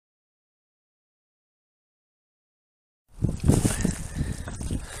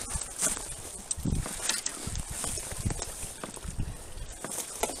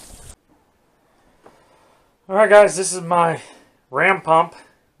Alright guys, this is my ram pump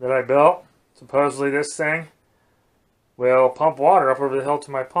that I built. Supposedly this thing will pump water up over the hill to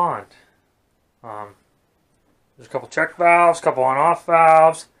my pond. There's a couple check valves, a couple on-off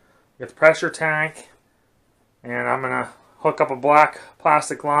valves, get the pressure tank, and I'm going to hook up a black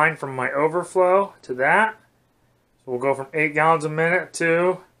plastic line from my overflow to that. So we'll go from 8 gallons a minute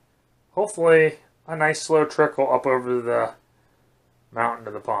to hopefully a nice slow trickle up over the mountain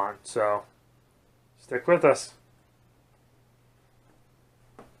to the pond. So stick with us.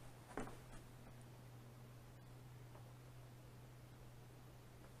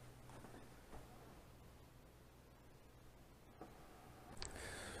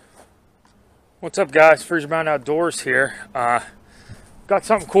 What's up guys, Freezer Bound Outdoors here. Got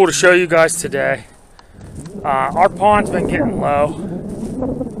something cool to show you guys today. Our pond's been getting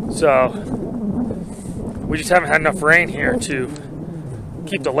low, so we just haven't had enough rain here to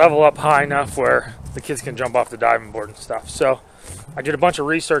keep the level up high enough where the kids can jump off the diving board and stuff. So I did a bunch of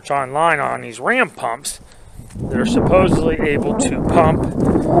research online on these ram pumps that are supposedly able to pump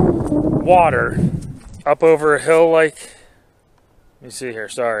water up over a hill like, let me see here,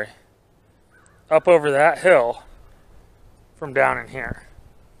 sorry. Up over that hill from down in here.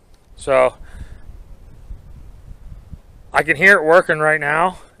 So I can hear it working right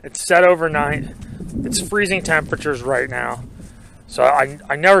now. It's set overnight. It's freezing temperatures right now. So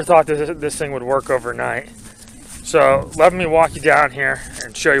I never thought this thing would work overnight. So let me walk you down here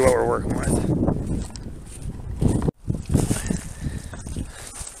and show you what we're working with.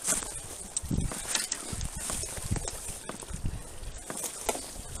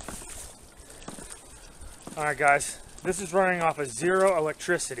 Alright guys, this is running off of zero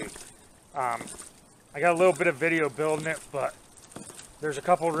electricity. I got a little bit of video building it, but there's a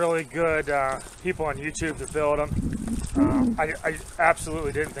couple really good people on YouTube that build them. I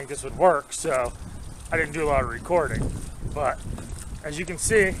absolutely didn't think this would work, so I didn't do a lot of recording. But as you can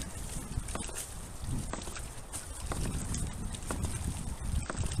see,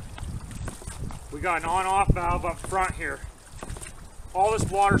 we got an on-off valve up front here. All this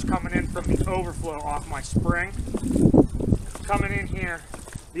water's coming in from the overflow off my spring. Coming in here.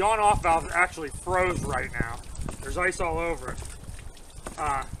 The on-off valve actually froze right now. There's ice all over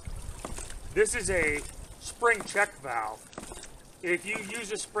it. This is a spring check valve. If you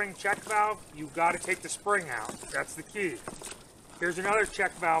use a spring check valve, you've got to take the spring out. That's the key. Here's another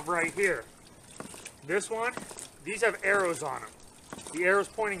check valve right here. This one, these have arrows on them. The arrow's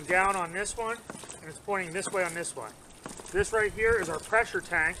pointing down on this one, and it's pointing this way on this one. This right here is our pressure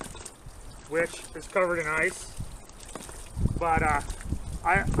tank, which is covered in ice. But I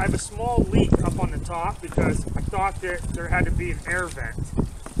have a small leak up on the top because I thought that there had to be an air vent.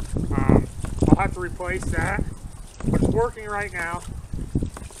 I'll have to replace that, but it's working right now.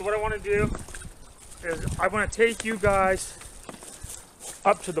 So what I want to do is I want to take you guys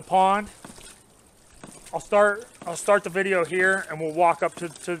up to the pond. I'll start the video here, and we'll walk up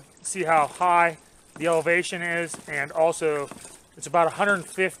to see how high the elevation is, and also it's about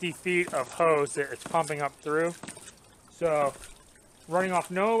 150 feet of hose that it's pumping up through. So running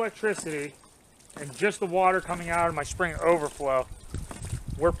off no electricity and just the water coming out of my spring overflow,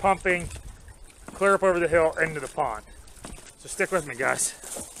 we're pumping clear up over the hill into the pond. So stick with me guys.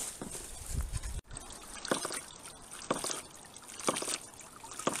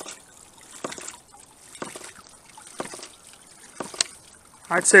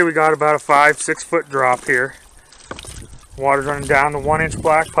 I'd say we got about a 5-6 foot drop here. Water's running down the 1-inch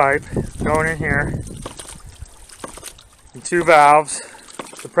black pipe, going in here. And 2 valves,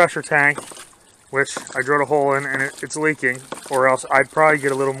 the pressure tank, which I drilled a hole in and it's leaking, or else I'd probably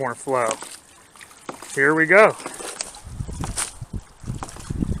get a little more flow. Here we go.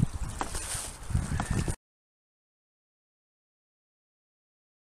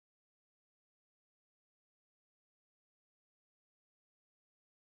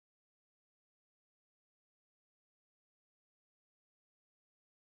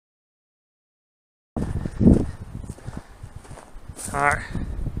 Alright,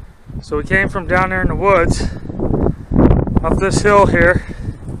 so we came from down there in the woods, up this hill here,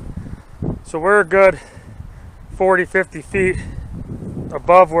 so we're a good 40-50 feet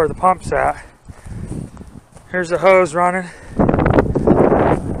above where the pump's at. Here's the hose running.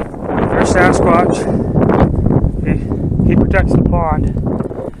 There's Sasquatch. He protects the pond.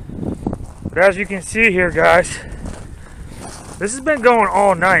 But as you can see here guys, this has been going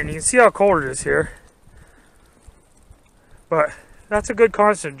all night, and you can see how cold it is here. But that's a good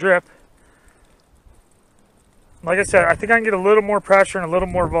constant drip. Like I said, I think I can get a little more pressure and a little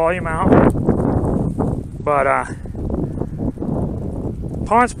more volume out. But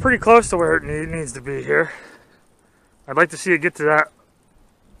pond's pretty close to where it needs to be here. I'd like to see it get to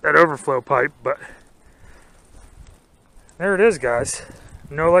that overflow pipe, but there it is, guys.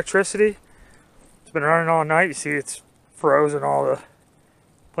 No electricity. It's been running all night. You see it's frozen all the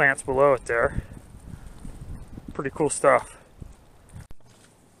plants below it there. Pretty cool stuff.